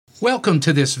Welcome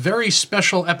to this very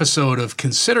special episode of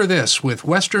Consider This with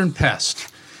Western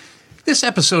Pest. This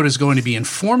episode is going to be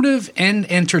informative and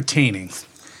entertaining.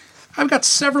 I've got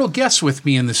several guests with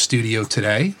me in the studio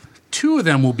today. Two of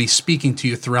them will be speaking to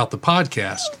you throughout the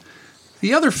podcast.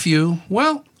 The other few,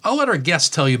 well, I'll let our guests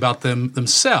tell you about them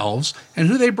themselves and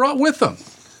who they brought with them.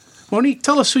 Monique,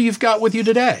 tell us who you've got with you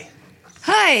today.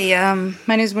 Hi,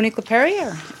 my name is Monique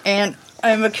LaPerriere, and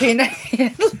I'm a canine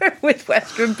handler with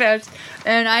Western Pest,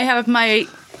 and I have my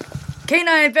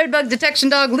canine bedbug detection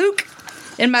dog, Luke,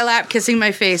 in my lap kissing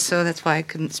my face, so that's why I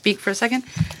couldn't speak for a second.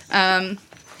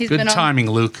 He's Good been timing,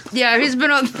 Luke. Yeah, he's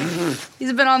been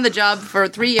on the job for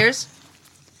 3 years.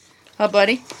 Oh,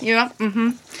 buddy. Yeah,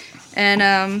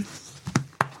 And,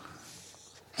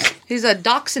 he's a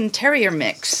Dachshund Terrier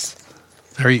mix.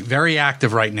 Very, very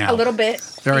active right now. A little bit.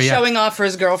 He's showing off for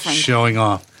his girlfriend. Showing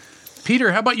off.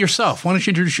 Peter, how about yourself? Why don't you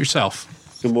introduce yourself?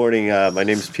 Good morning. My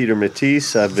name is Peter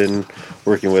Matisse. I've been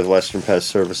working with Western Pest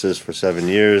Services for 7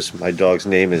 years. My dog's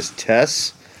name is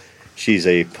Tess. She's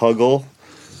a Puggle.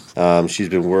 She's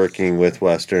been working with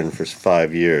Western for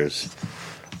 5 years,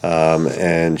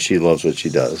 and she loves what she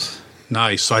does.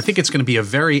 Nice. So I think it's going to be a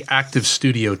very active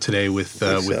studio today with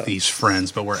these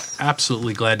friends, but we're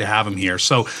absolutely glad to have them here.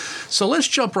 So let's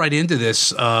jump right into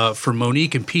this for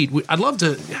Monique and Pete. I'd love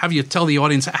to have you tell the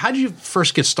audience, how did you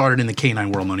first get started in the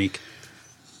canine world, Monique?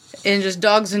 In just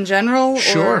dogs in general?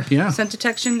 Sure, or yeah. Scent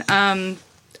detection?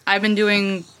 I've been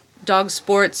doing dog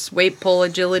sports, weight pull,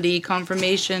 agility,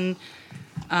 conformation,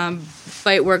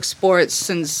 bite work sports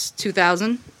since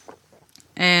 2000.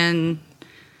 And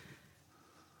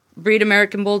breed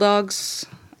American Bulldogs.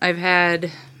 I've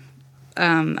had,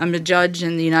 I'm a judge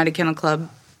in the United Kennel Club,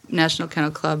 National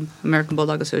Kennel Club, American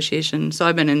Bulldog Association. So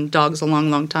I've been in dogs a long,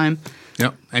 long time.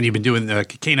 Yep. And you've been doing the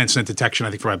canine scent detection, I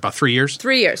think, for about 3 years?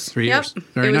 3 years. 3 years. Yep.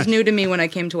 Very it was nice. new to me when I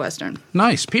came to Western.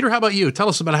 Nice. Peter, how about you? Tell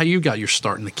us about how you got your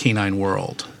start in the canine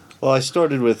world. Well, I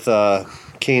started with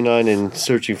canine and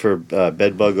searching for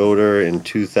bedbug odor in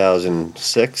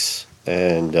 2006,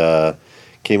 and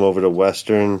came over to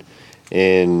Western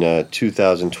in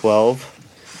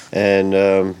 2012, and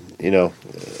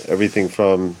everything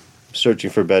from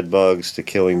searching for bed bugs to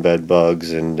killing bed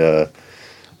bugs, and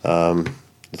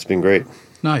it's been great.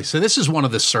 Nice. So this is one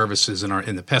of the services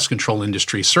in the pest control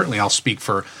industry. Certainly, I'll speak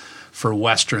for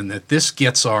Western, that this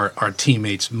gets our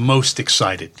teammates most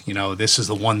excited. You know, this is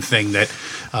the one thing that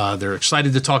they're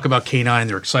excited to talk about canine.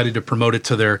 They're excited to promote it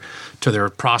to their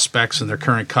prospects and their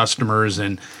current customers,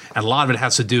 and a lot of it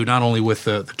has to do not only with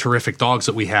the terrific dogs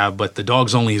that we have, but the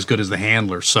dog's only as good as the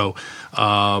handler. So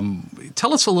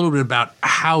tell us a little bit about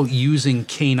how using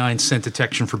canine scent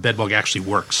detection for bedbug actually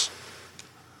works.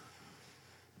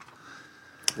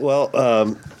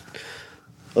 Well,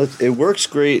 it works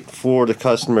great for the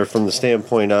customer from the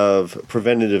standpoint of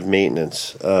preventative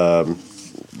maintenance.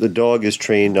 The dog is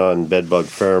trained on bedbug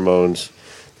pheromones.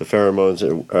 The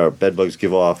pheromones bedbugs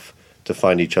give off to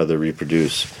find each other,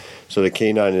 reproduce. So the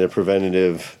canine in a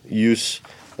preventative use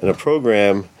and a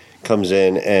program comes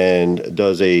in and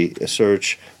does a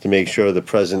search to make sure the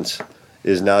presence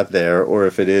is not there, or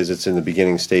if it is, it's in the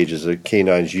beginning stages. The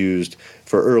canine's used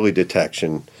for early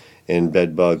detection in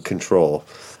bedbug control.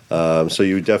 So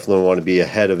you definitely want to be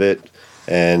ahead of it,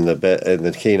 and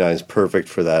the canine's perfect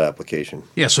for that application.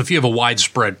 Yeah, so if you have a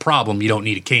widespread problem, you don't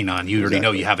need a canine. You already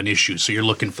know you have an issue. So you're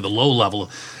looking for the low-level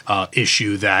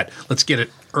issue that let's get it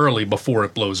early before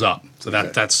it blows up. So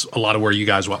that's a lot of where you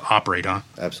guys operate, huh?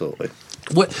 Absolutely.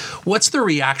 What's the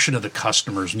reaction of the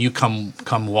customers when you come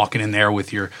walking in there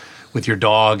with your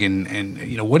dog,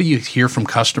 and what do you hear from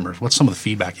customers? What's some of the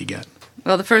feedback you get?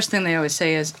 Well, the first thing they always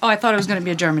say is, "Oh, I thought it was going to be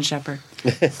a German Shepherd."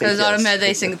 Because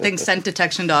automatically they think scent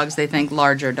detection dogs, they think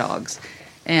larger dogs.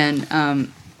 And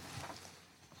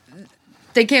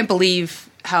they can't believe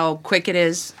how quick it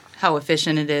is, how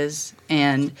efficient it is.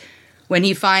 And when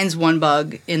he finds one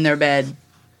bug in their bed,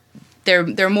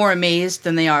 they're more amazed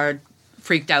than they are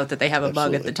freaked out that they have a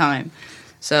bug at the time.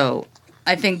 So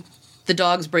I think the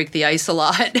dogs break the ice a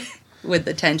lot with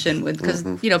the tension, because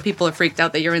people are freaked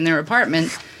out that you're in their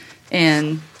apartment.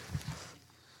 And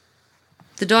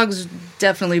the dogs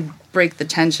definitely break the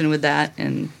tension with that.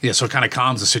 And yeah, so it kind of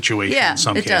calms the situation in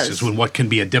some cases does. when what can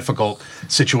be a difficult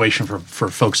situation for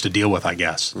folks to deal with, I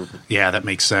guess. Mm-hmm. Yeah, that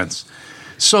makes sense.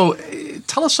 So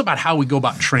tell us about how we go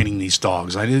about training these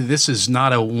dogs. This is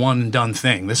not a one-done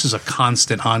thing. This is a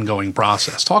constant, ongoing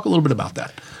process. Talk a little bit about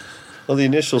that. Well, the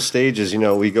initial stages,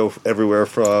 we go everywhere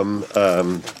from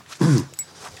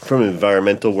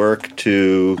environmental work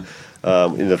to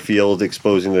in the field,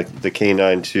 exposing the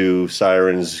canine to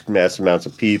sirens, mass amounts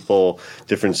of people,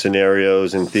 different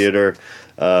scenarios in theater.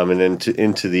 and then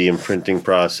into the imprinting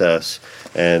process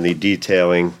and the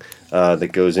detailing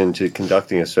that goes into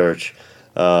conducting a search.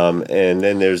 And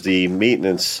then there's the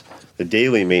maintenance, the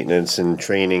daily maintenance and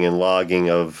training and logging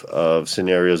of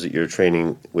scenarios that you're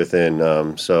training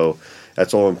within. So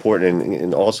that's all important,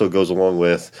 and also goes along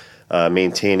with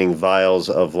maintaining vials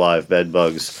of live bed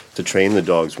bugs to train the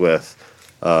dogs with.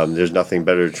 There's nothing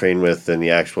better to train with than the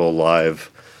actual live,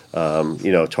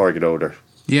 target odor.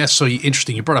 Yeah, so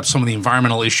interesting. You brought up some of the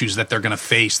environmental issues that they're going to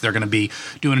face. They're going to be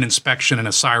doing an inspection and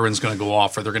a siren's going to go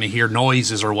off, or they're going to hear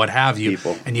noises or what have you.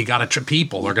 People. And you got to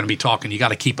people are going to be talking. You got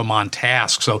to keep them on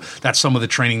task. So that's some of the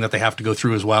training that they have to go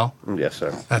through as well. Yes,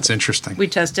 sir. That's interesting. We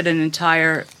tested an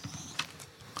entire,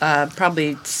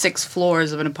 probably 6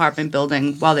 floors of an apartment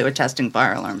building while they were testing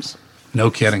fire alarms. No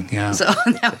kidding. Yeah. So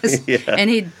that was, and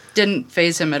he didn't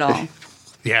phase him at all.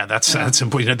 Yeah, that's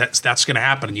important. That's going to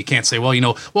happen, and you can't say,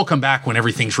 well, we'll come back when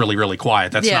everything's really, really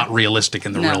quiet. That's not realistic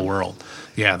in the real world.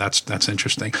 Yeah, that's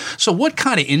interesting. So, what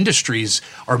kind of industries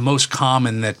are most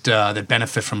common that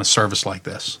benefit from a service like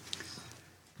this?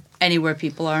 Anywhere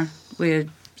people are. We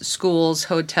had schools,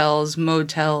 hotels,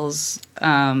 motels,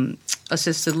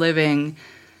 assisted living,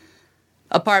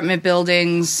 apartment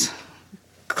buildings,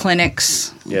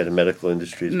 clinics. Yeah, the medical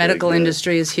industry. Medical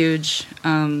industry is huge.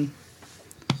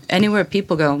 Anywhere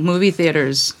people go, movie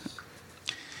theaters.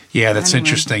 Yeah, that's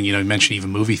interesting. You mentioned even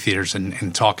movie theaters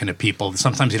and talking to people.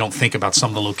 Sometimes you don't think about some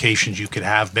of the locations you could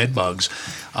have bed bugs.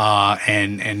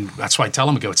 And that's why I tell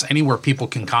them, it's anywhere people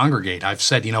can congregate. I've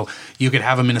said, you could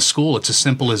have them in a school. It's as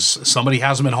simple as somebody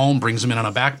has them at home, brings them in on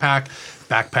a backpack.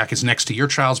 Backpack is next to your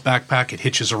child's backpack. It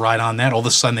hitches a ride on that. All of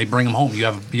a sudden, they bring them home. You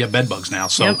have bed bugs now.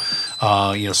 So,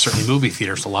 certainly movie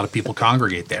theaters, a lot of people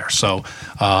congregate there. So,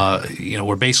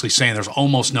 we're basically saying there's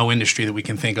almost no industry that we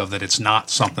can think of that it's not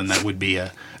something that would be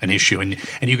an issue. And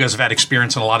you guys have had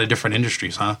experience in a lot of different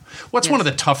industries, huh? What's one of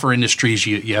the tougher industries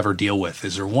you ever deal with?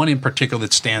 Is there one in particular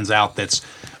that stands out that's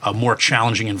a more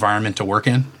challenging environment to work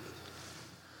in?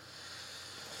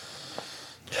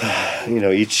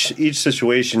 Each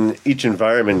situation, each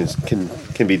environment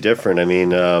can be different. I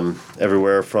mean,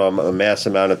 everywhere from a mass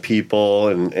amount of people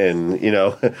and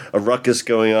a ruckus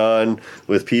going on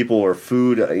with people or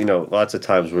food. Lots of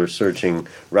times we're searching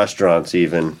restaurants,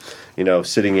 even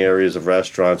sitting areas of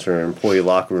restaurants or employee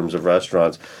locker rooms of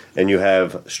restaurants, and you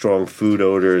have strong food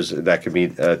odors. That could be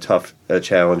a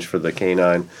challenge for the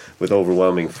canine with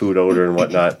overwhelming food odor and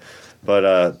whatnot.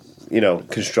 But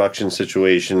construction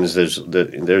situations,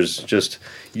 there's just,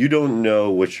 you don't know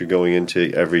what you're going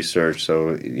into every search.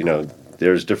 So,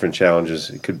 there's different challenges.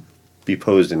 It could be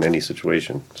posed in any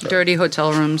situation. So. Dirty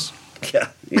hotel rooms. Yeah,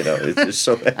 it's just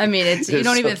so. I mean, you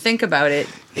don't even think about it.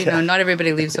 Not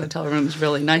everybody leaves hotel rooms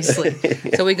really nicely.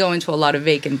 So we go into a lot of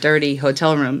vacant, dirty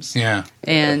hotel rooms. Yeah.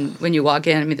 And when you walk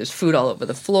in, there's food all over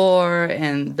the floor,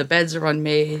 and the beds are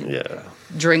unmade. Yeah.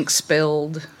 Drinks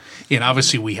spilled. And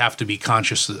obviously, we have to be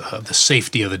conscious of the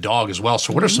safety of the dog as well.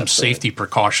 So, what are some safety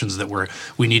precautions that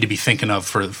we need to be thinking of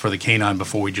for the canine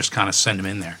before we just kind of send them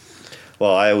in there?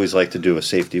 Well, I always like to do a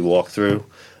safety walkthrough,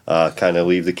 kind of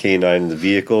leave the canine in the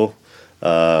vehicle,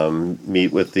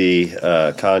 meet with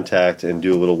the contact, and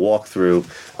do a little walkthrough.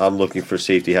 I'm looking for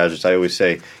safety hazards. I always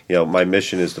say, my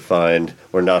mission is to find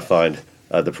or not find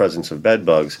the presence of bed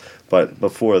bugs, but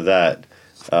before that,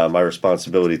 my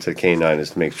responsibility to the canine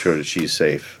is to make sure that she's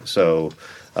safe. So,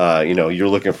 you're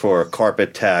looking for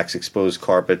carpet tacks, exposed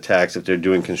carpet tacks if they're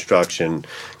doing construction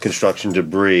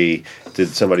debris. Did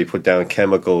somebody put down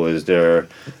chemical? Is there,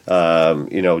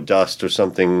 dust or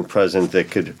something present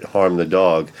that could harm the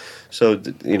dog? So,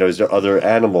 is there other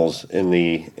animals in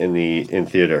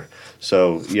theater?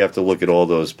 So you have to look at all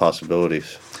those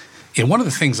possibilities. And one of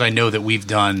the things I know that we've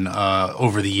done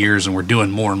over the years, and we're doing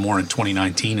more and more in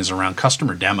 2019, is around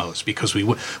customer demos, because we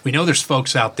know there's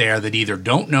folks out there that either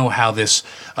don't know how this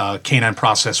canine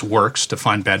process works to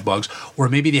find bed bugs, or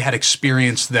maybe they had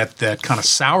experience that kind of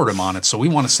soured them on it. So we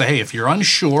want to say, hey, if you're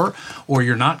unsure or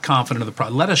you're not confident of the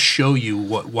process, let us show you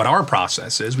what our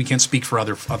process is. We can't speak for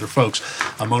other folks.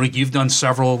 Monique, you've done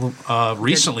several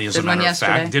recently, as a matter of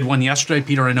fact. Did one yesterday.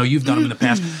 Peter, I know you've done them in the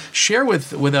past. Share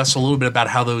with us a little bit about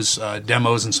how those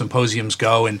demos and symposiums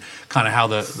go, and kind of how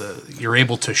you're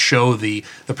able to show the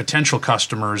potential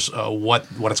customers what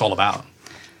it's all about.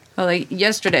 Well, like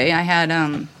yesterday, I had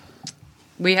and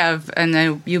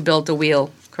then you built a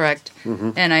wheel, correct?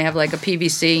 Mm-hmm. And I have like a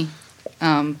PVC.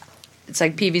 It's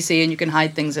like PVC, and you can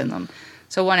hide things in them.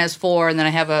 So one has 4, and then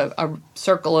I have a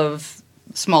circle of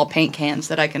small paint cans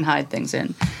that I can hide things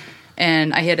in.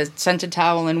 And I hid a scented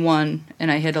towel in one,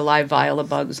 and I hid a live vial of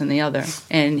bugs in the other.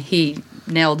 And he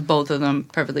nailed both of them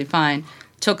perfectly fine.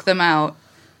 Took them out.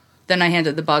 Then I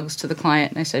handed the bugs to the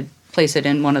client, and I said, place it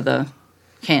in one of the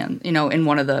in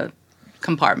one of the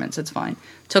compartments. It's fine.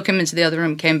 Took him into the other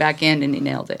room, came back in, and he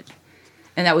nailed it.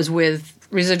 And that was with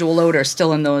residual odor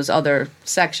still in those other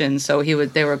sections, so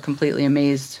they were completely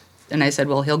amazed. And I said,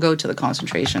 well, he'll go to the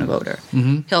concentration of odor.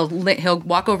 Mm-hmm. He'll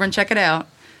walk over and check it out.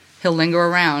 He'll linger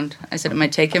around. I said it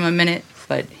might take him a minute,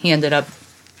 but he ended up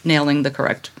nailing the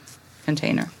correct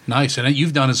container. Nice. And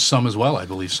you've done some as well, I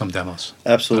believe, some demos.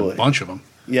 Absolutely. A bunch of them.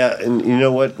 Yeah, and you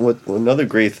know what another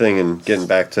great thing, and getting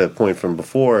back to a point from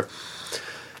before,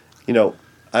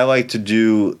 I like to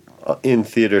do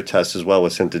in-theater tests as well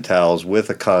with scented towels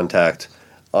with a contact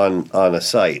on a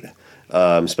site,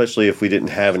 especially if we didn't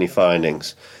have any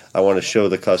findings. I want to show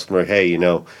the customer, hey,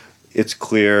 it's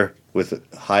clear with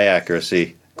high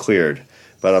accuracy, cleared,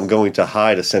 but I'm going to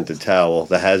hide a scented towel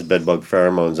that has bedbug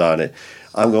pheromones on it.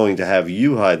 I'm going to have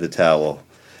you hide the towel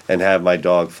and have my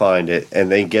dog find it,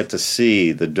 and they get to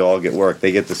see the dog at work.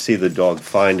 They get to see the dog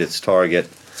find its target.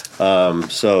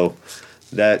 So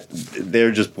that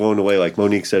they're just blown away. Like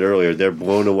Monique said earlier, they're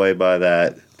blown away by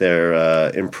that.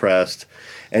 They're impressed.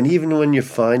 And even when you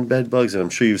find bed bugs, and I'm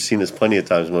sure you've seen this plenty of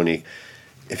times, Monique,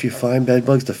 if you find bed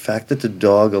bugs, the fact that the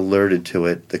dog alerted to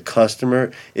it, the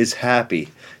customer is happy.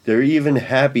 They're even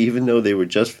happy, even though they were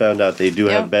just found out they do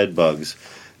have bed bugs.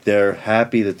 They're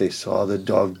happy that they saw the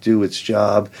dog do its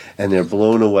job, and they're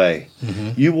blown away.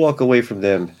 Mm-hmm. You walk away from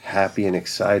them happy and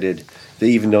excited that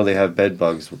even though they have bed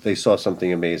bugs, they saw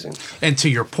something amazing. And to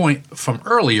your point from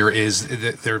earlier is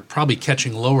that they're probably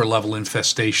catching lower level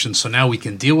infestations, so now we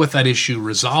can deal with that issue,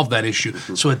 resolve that issue,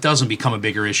 so it doesn't become a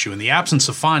bigger issue. In the absence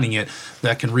of finding it,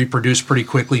 that can reproduce pretty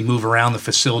quickly, move around the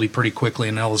facility pretty quickly,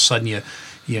 and all of a sudden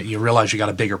you realize you got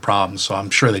a bigger problem. So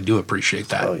I'm sure they do appreciate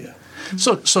that. Oh, yeah.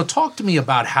 So talk to me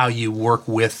about how you work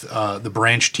with the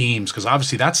branch teams, because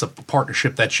obviously that's a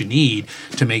partnership that you need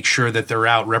to make sure that they're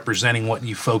out representing what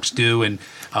you folks do. And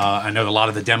I know a lot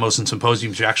of the demos and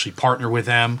symposiums, you actually partner with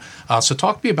them. So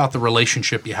talk to me about the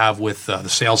relationship you have with the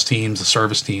sales teams, the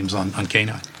service teams on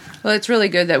K9. Well, it's really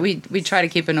good that we try to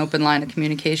keep an open line of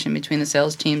communication between the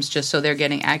sales teams just so they're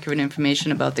getting accurate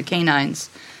information about the canines.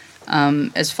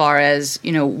 As far as,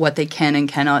 what they can and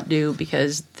cannot do,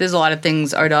 because there's a lot of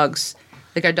things our dogs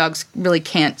really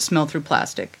can't smell through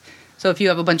plastic. So if you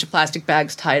have a bunch of plastic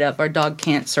bags tied up, our dog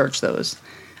can't search those.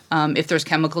 If there's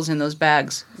chemicals in those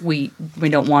bags, we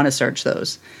don't want to search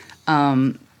those.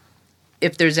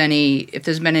 If there's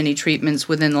been any treatments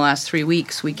within the last 3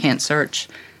 weeks, we can't search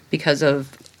because of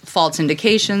false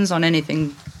indications on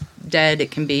anything dead.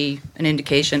 It can be an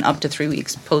indication up to 3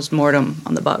 weeks post-mortem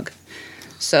on the bug.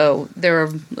 So there are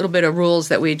a little bit of rules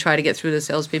that we try to get through the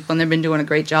salespeople, and they've been doing a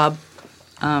great job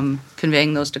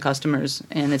conveying those to customers,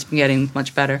 and it's been getting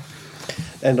much better.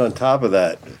 And on top of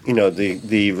that,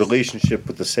 the relationship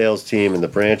with the sales team and the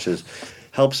branches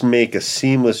helps make a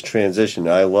seamless transition.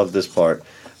 I love this part.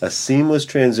 A seamless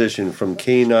transition from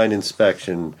K9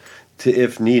 inspection to,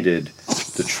 if needed,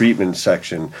 the treatment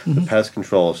section, the pest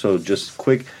control. So just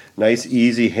quick, nice,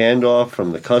 easy handoff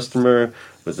from the customer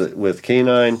with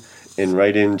K9 and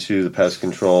right into the pest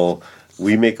control.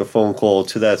 We make a phone call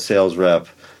to that sales rep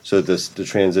so the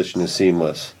transition is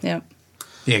seamless. Yeah.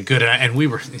 Yeah, good. And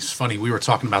it's funny, we were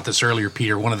talking about this earlier,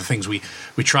 Peter. One of the things we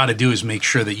try to do is make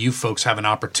sure that you folks have an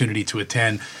opportunity to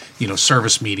attend,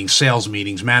 service meetings, sales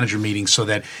meetings, manager meetings, so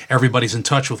that everybody's in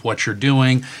touch with what you're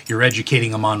doing. You're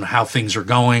educating them on how things are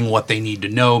going, what they need to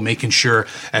know, making sure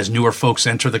as newer folks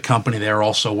enter the company, they're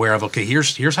also aware of, okay,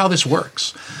 here's how this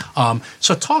works.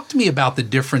 So talk to me about the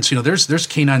difference. There's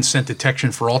canine scent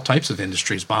detection for all types of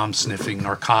industries, bomb sniffing,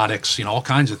 narcotics, all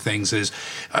kinds of things.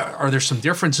 Are there some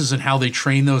differences in how they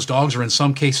train those dogs, or in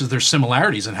some cases there's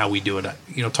similarities in how we do it?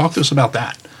 Talk to us about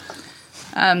that.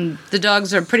 The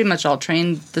dogs are pretty much all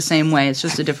trained the same way. It's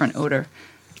just a different odor.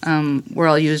 We're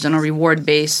all used on a reward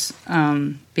base,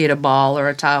 be it a ball or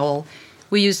a towel.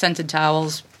 We use scented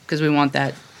towels because we want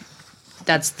that.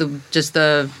 That's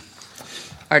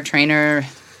our trainer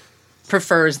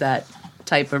prefers that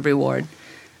type of reward.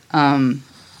 And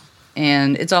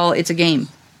it's a game.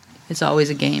 It's always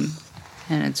a game.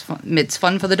 And it's fun. It's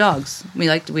fun for the dogs. We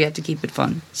have to keep it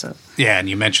fun. So yeah, and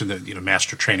you mentioned that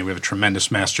master training. We have a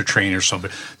tremendous master trainer. So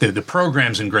the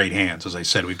program's in great hands. As I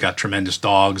said, we've got tremendous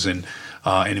dogs, and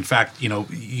in fact,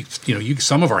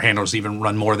 some of our handlers even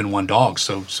run more than one dog.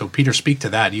 So Peter, speak to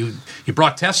that. You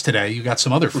brought Tess today. You got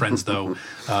some other friends though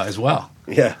as well.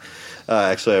 Yeah,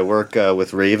 actually, I work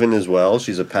with Raven as well.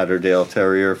 She's a Patterdale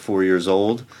Terrier, 4 years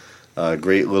old.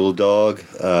 Great little dog.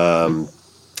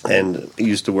 And I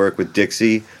used to work with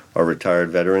Dixie, our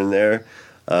retired veteran there.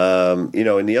 And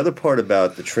the other part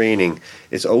about the training,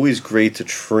 it's always great to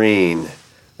train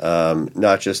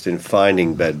not just in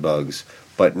finding bed bugs,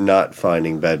 but not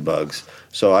finding bed bugs.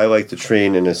 So I like to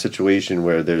train in a situation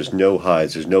where there's no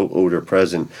hides, there's no odor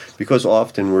present, because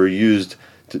often we're used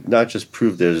to not just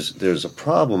prove there's a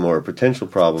problem or a potential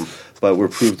problem, but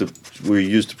we're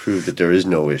used to prove that there is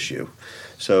no issue.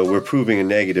 So we're proving a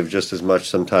negative just as much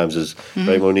sometimes as,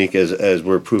 right, Monique, as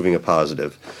we're proving a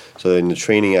positive. So in the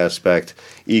training aspect,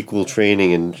 equal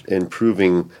training in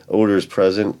proving odor is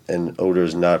present and odor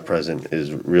is not present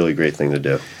is a really great thing to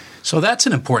do. So that's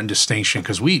an important distinction,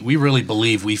 because we really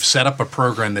believe we've set up a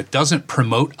program that doesn't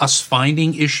promote us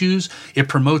finding issues. It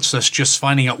promotes us just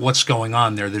finding out what's going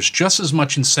on there. There's just as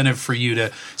much incentive for you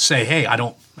to say, hey, I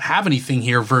don't have anything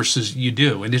here versus you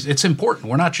do. And it's important.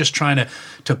 We're not just trying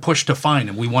to push to find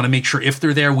them. We want to make sure if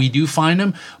they're there, we do find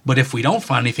them. But if we don't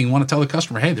find anything, we want to tell the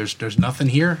customer, hey, there's nothing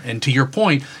here. And to your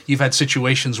point, you've had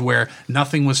situations where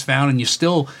nothing was found and you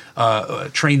still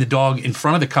train the dog in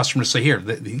front of the customer to say, here,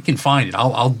 you can find it.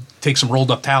 I'll take some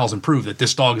rolled up towels and prove that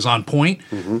this dog is on point,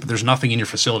 but there's nothing in your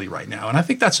facility right now. And I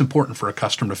think that's important for a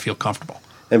customer to feel comfortable.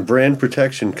 And brand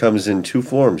protection comes in two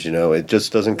forms, It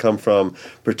just doesn't come from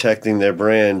protecting their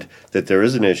brand that there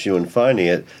is an issue and finding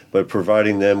it, but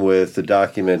providing them with a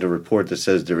document, a report that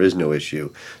says there is no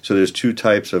issue. So there's two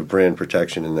types of brand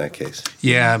protection in that case.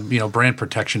 Yeah, brand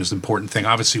protection is an important thing.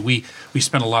 Obviously, we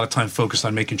spend a lot of time focused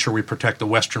on making sure we protect the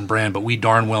Western brand, but we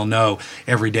darn well know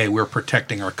every day we're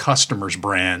protecting our customers'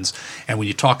 brands. And when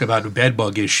you talk about bed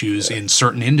bug issues in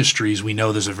certain industries, we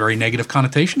know there's a very negative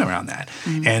connotation around that.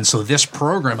 And so this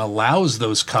program allows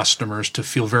those customers to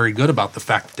feel very good about the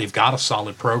fact that they've got a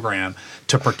solid program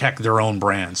to protect their own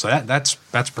brand. So that's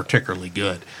particularly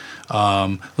good.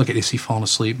 Look at, is he falling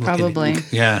asleep? Probably.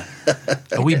 Yeah.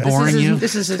 Are we boring you?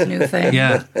 This is his new thing.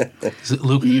 Yeah. Is it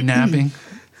Luke? Are you napping?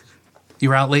 You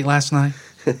were out late last night?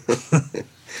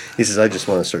 He says, I just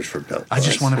want to search for bed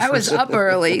bugs. I was up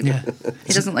early. Yeah.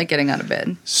 He doesn't like getting out of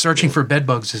bed. Searching for bed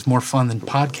bugs is more fun than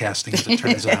podcasting, as it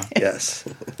turns out. Yes.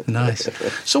 Nice.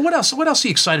 So what else are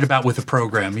you excited about with the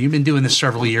program? You've been doing this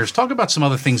several years. Talk about some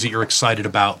other things that you're excited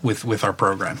about with our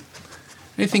program.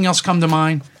 Anything else come to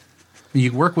mind?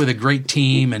 You work with a great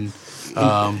team, and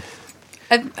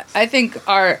I think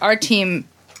our team,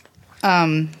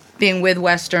 being with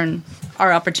Western,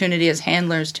 our opportunity as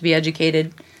handlers to be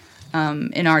educated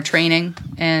in our training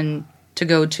and to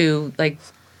go to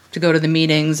the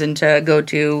meetings and to go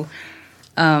to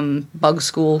bug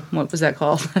school. What was that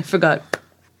called? I forgot.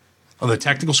 Oh, the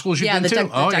technical schools you've been to?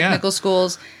 The technical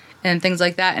schools and things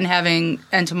like that, and having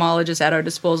entomologists at our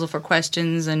disposal for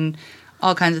questions and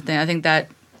all kinds of things. I think that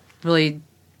really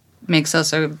makes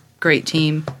us a great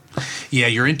team. Yeah,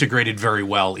 you're integrated very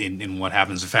well in what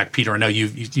happens. In fact, Peter, I know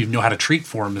you know how to treat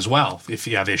for them as well if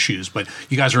you have issues, but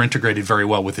you guys are integrated very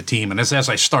well with the team. And as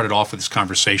I started off with this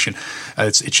conversation,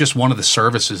 it's just one of the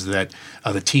services that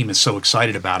the team is so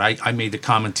excited about. I made the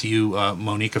comment to you,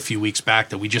 Monique, a few weeks back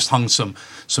that we just hung some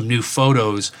new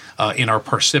photos in our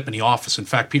Parsippany office. In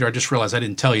fact, Peter, I just realized I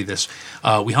didn't tell you this.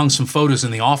 We hung some photos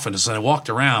in the office, and I walked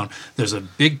around. There's a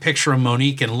big picture of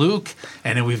Monique and Luke,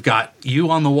 and then we've got you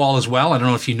on the wall as well. I don't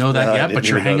know if you know that yet, but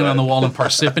you're hanging on the wall in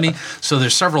Parsippany. So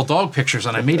there's several dog pictures,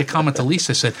 and I made a comment to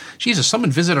Lisa. I said, Jesus, someone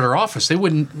visited our office. They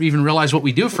wouldn't even realize what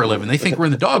we do for a living. They think we're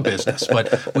in the dog business,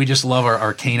 but we just love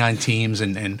our canine teams,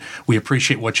 and we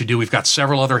appreciate what you do. We've got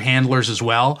several other handlers as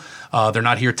well. They're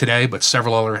not here today, but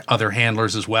several other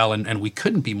handlers as well, and we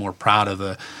couldn't be more proud of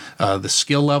the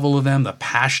skill level of them, the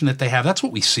passion that they have. That's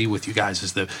what we see with you guys,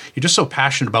 is that you're just so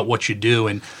passionate about what you do.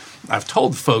 And I've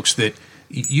told folks that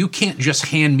you can't just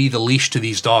hand me the leash to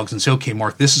these dogs and say, okay,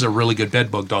 Mark, this is a really good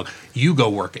bed bug dog. You go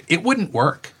work it. It wouldn't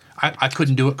work. I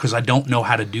couldn't do it because I don't know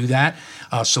how to do that.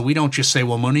 So we don't just say,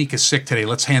 well, Monique is sick today,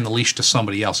 let's hand the leash to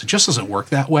somebody else. It just doesn't work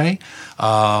that way.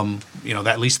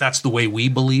 At least that's the way we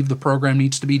believe the program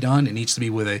needs to be done. It needs to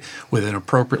be with an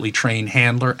appropriately trained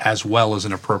handler as well as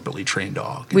an appropriately trained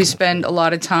dog. We spend a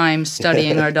lot of time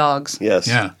studying our dogs. Yes.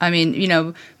 Yeah. I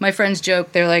mean, my friends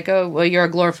joke, they're like, oh, well, you're a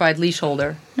glorified leash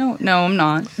holder. No, I'm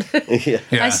not. Yeah.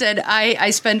 Yeah. I said,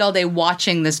 I spend all day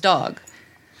watching this dog.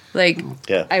 Like,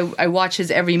 Yeah. I watch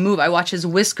his every move. I watch his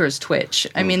whiskers twitch.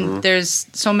 I mean, there's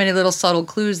so many little subtle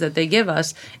clues that they give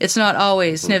us. It's not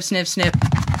always sniff, sniff, sniff.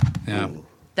 Yeah.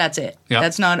 That's it. Yep.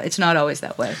 It's not always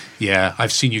that way. Yeah,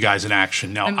 I've seen you guys in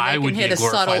action. No, I mean, I would be a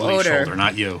glorified leash holder,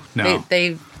 not you. No.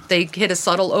 They hit a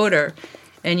subtle odor,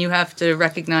 and you have to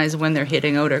recognize when they're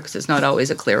hitting odor because it's not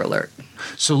always a clear alert.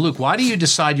 So, Luke, why do you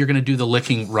decide you're going to do the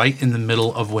licking right in the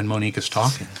middle of when Monique is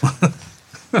talking?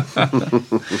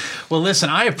 Well, listen,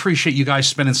 I appreciate you guys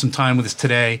spending some time with us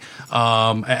today.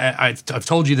 I've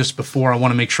told you this before. I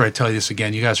want to make sure I tell you this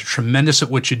again. You guys are tremendous at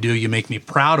what you do. You make me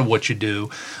proud of what you do,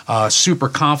 super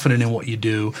confident in what you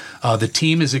do. The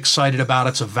team is excited about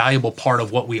it. It's a valuable part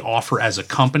of what we offer as a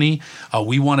company.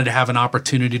 We wanted to have an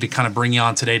opportunity to kind of bring you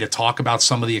on today to talk about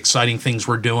some of the exciting things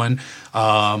we're doing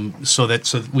so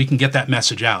that we can get that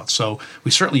message out. So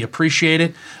we certainly appreciate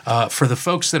it. For the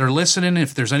folks that are listening,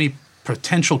 if there's any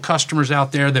potential customers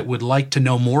out there that would like to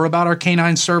know more about our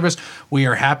canine service, we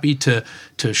are happy to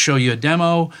show you a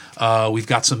demo. We've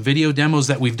got some video demos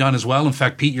that we've done as well. In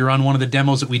fact, Pete, you're on one of the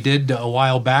demos that we did a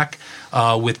while back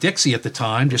with Dixie at the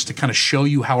time, just to kind of show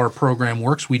you how our program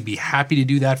works. We'd be happy to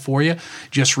do that for you.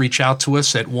 Just reach out to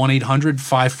us at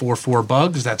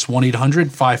 1-800-544-BUGS. That's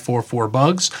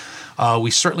 1-800-544-BUGS.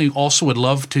 We certainly also would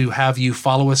love to have you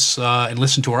follow us and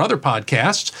listen to our other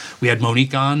podcasts. We had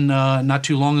Monique on not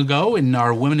too long ago in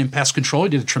our Women in Pest Control. He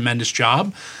did a tremendous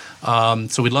job.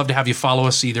 So we'd love to have you follow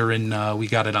us either in, we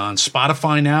got it on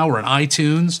Spotify now or on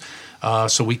iTunes.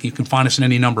 So you can find us in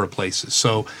any number of places.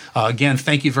 So again,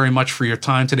 thank you very much for your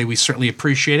time today. We certainly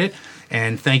appreciate it.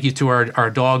 And thank you to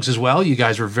our dogs as well. You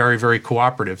guys were very, very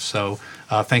cooperative. So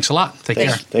thanks a lot. Take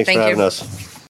care. Thanks for having us.